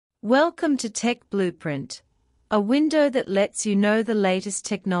Welcome to Tech Blueprint, a window that lets you know the latest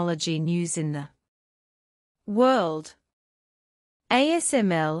technology news in the world.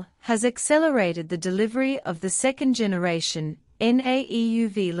 ASML has accelerated the delivery of the second-generation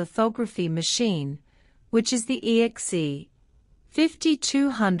NAEUV lithography machine, which is the EXE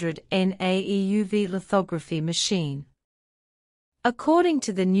 5200 NAEUV lithography machine. According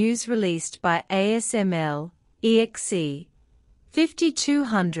to the news released by ASML, EXE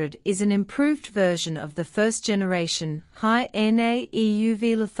 5200 is an improved version of the first-generation high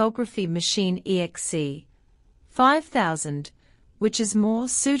NAEUV lithography machine EXE 5000, which is more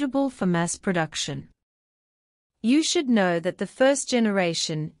suitable for mass production. You should know that the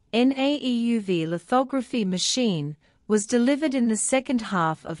first-generation NAEUV lithography machine was delivered in the second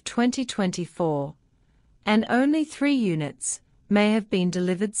half of 2024, and only 3 units may have been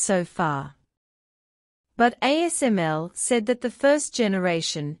delivered so far. But ASML said that the first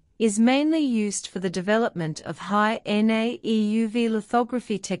generation is mainly used for the development of high NAEUV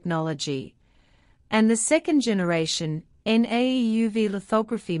lithography technology, and the second generation NAEUV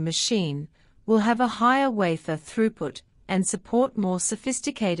lithography machine will have a higher wafer throughput and support more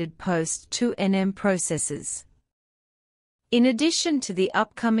sophisticated post-2nm processes. In addition to the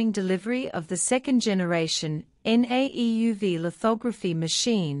upcoming delivery of the second generation NAEUV lithography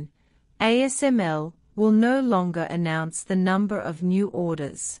machine, ASML will no longer announce the number of new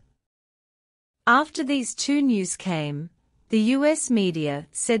orders. After these two news came, the US media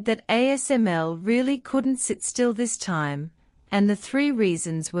said that ASML really couldn't sit still this time, and the 3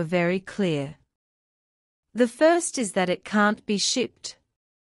 reasons were very clear. The first is that it can't be shipped.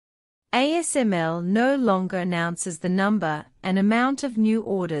 ASML no longer announces the number and amount of new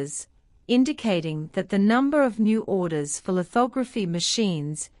orders, indicating that the number of new orders for lithography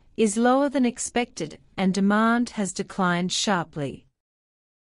machines is lower than expected and demand has declined sharply.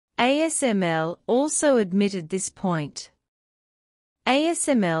 ASML also admitted this point.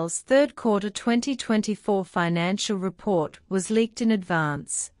 ASML's third quarter 2024 financial report was leaked in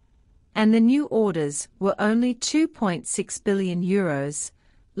advance, and the new orders were only 2.6 billion euros,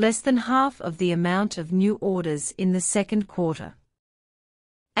 less than half of the amount of new orders in the second quarter.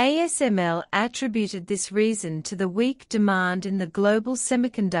 ASML attributed this reason to the weak demand in the global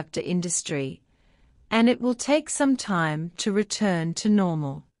semiconductor industry, and it will take some time to return to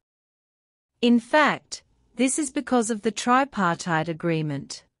normal. In fact, this is because of the tripartite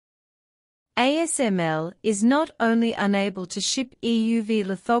agreement. ASML is not only unable to ship EUV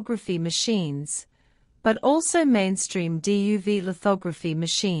lithography machines, but also mainstream DUV lithography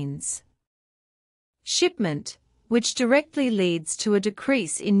machines. Shipment, which directly leads to a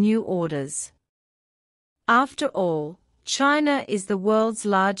decrease in new orders. After all, China is the world's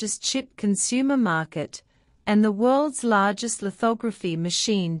largest chip consumer market and the world's largest lithography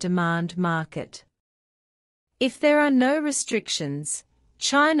machine demand market. If there are no restrictions,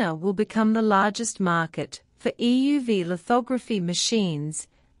 China will become the largest market for EUV lithography machines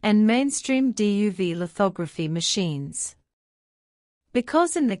and mainstream DUV lithography machines.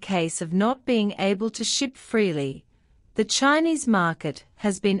 Because in the case of not being able to ship freely, the Chinese market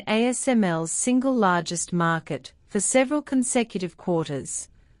has been ASML's single largest market for several consecutive quarters,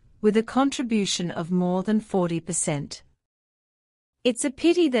 with a contribution of more than 40%. It's a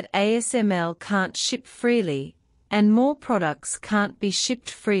pity that ASML can't ship freely, and more products can't be shipped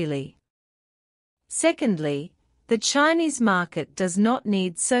freely. Secondly, the Chinese market does not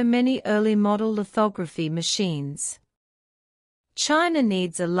need so many early model lithography machines. China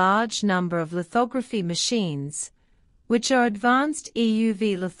needs a large number of lithography machines, which are advanced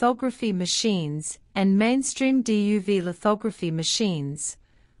EUV lithography machines and mainstream DUV lithography machines,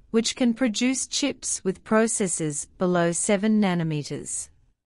 which can produce chips with processes below 7 nanometers.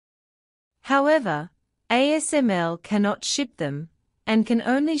 However, ASML cannot ship them, and can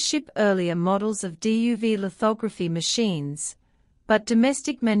only ship earlier models of DUV lithography machines, but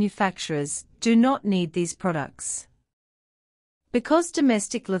domestic manufacturers do not need these products. Because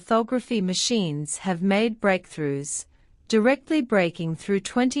domestic lithography machines have made breakthroughs, directly breaking through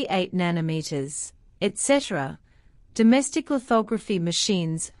 28 nanometers, etc., domestic lithography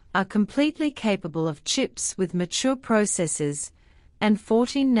machines are completely capable of chips with mature processes and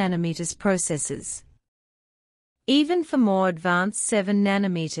 14 nanometers processes. Even for more advanced 7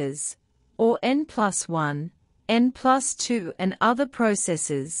 nanometers, or N+1, N+2 and other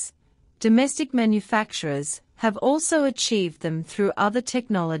processes, domestic manufacturers have also achieved them through other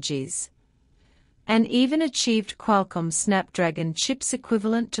technologies, and even achieved Qualcomm Snapdragon chips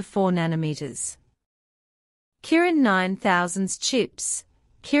equivalent to 4 nanometers. Kirin 9000's chips,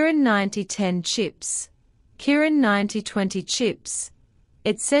 Kirin 9010 chips, Kirin 9020 chips,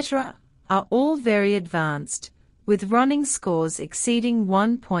 etc., are all very advanced, with running scores exceeding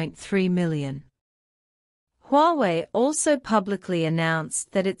 1.3 million. Huawei also publicly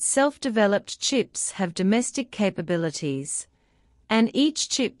announced that its self-developed chips have domestic capabilities, and each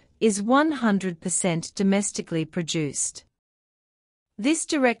chip is 100% domestically produced. This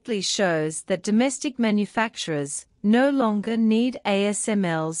directly shows that domestic manufacturers no longer need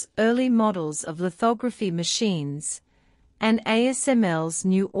ASML's early models of lithography machines, and ASML's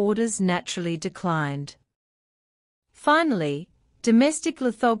new orders naturally declined. Finally, domestic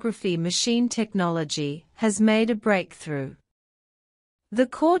lithography machine technology has made a breakthrough. The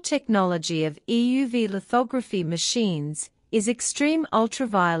core technology of EUV lithography machines is extreme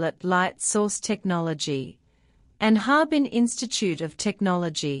ultraviolet light source technology, and Harbin Institute of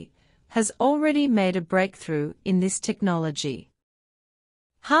Technology has already made a breakthrough in this technology.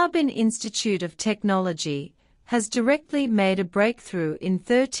 Harbin Institute of Technology has directly made a breakthrough in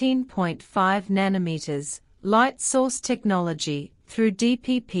 13.5 nanometers light source technology through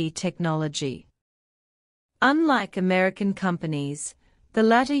DPP technology. Unlike American companies, the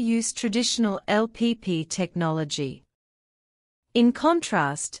latter use traditional LPP technology. In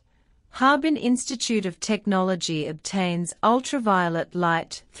contrast, Harbin Institute of Technology obtains ultraviolet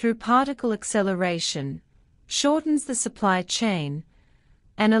light through particle acceleration, shortens the supply chain,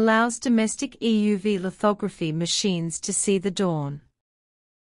 and allows domestic EUV lithography machines to see the dawn.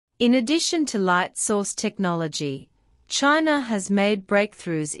 In addition to light source technology, China has made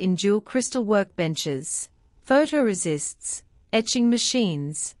breakthroughs in dual crystal workbenches, photoresists, etching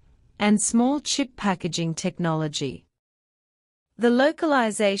machines, and small chip packaging technology. The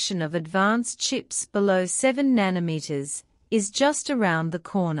localization of advanced chips below 7 nanometers is just around the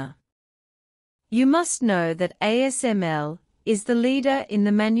corner. You must know that ASML is the leader in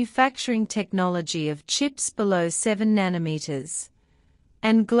the manufacturing technology of chips below 7 nanometers,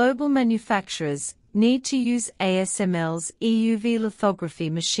 and global manufacturers need to use ASML's EUV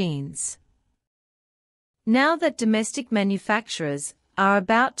lithography machines. Now that domestic manufacturers are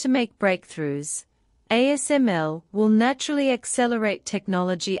about to make breakthroughs, ASML will naturally accelerate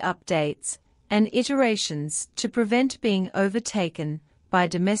technology updates and iterations to prevent being overtaken by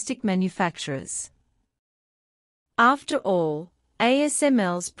domestic manufacturers. After all,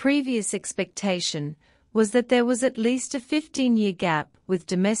 ASML's previous expectation was that there was at least a 15-year gap with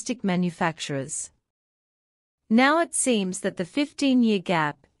domestic manufacturers. Now it seems that the 15-year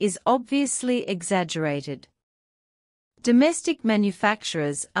gap is obviously exaggerated. Domestic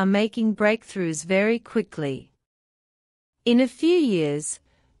manufacturers are making breakthroughs very quickly. In a few years,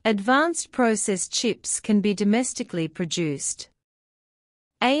 advanced process chips can be domestically produced.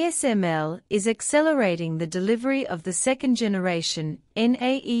 ASML is accelerating the delivery of the second-generation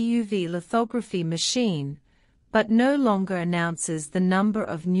NAEUV lithography machine, but no longer announces the number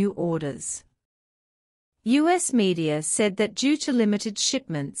of new orders. US media said that due to limited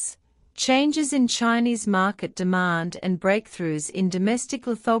shipments, changes in Chinese market demand and breakthroughs in domestic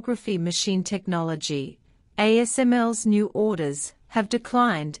lithography machine technology, ASML's new orders have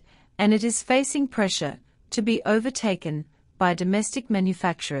declined, and it is facing pressure to be overtaken by domestic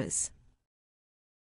manufacturers.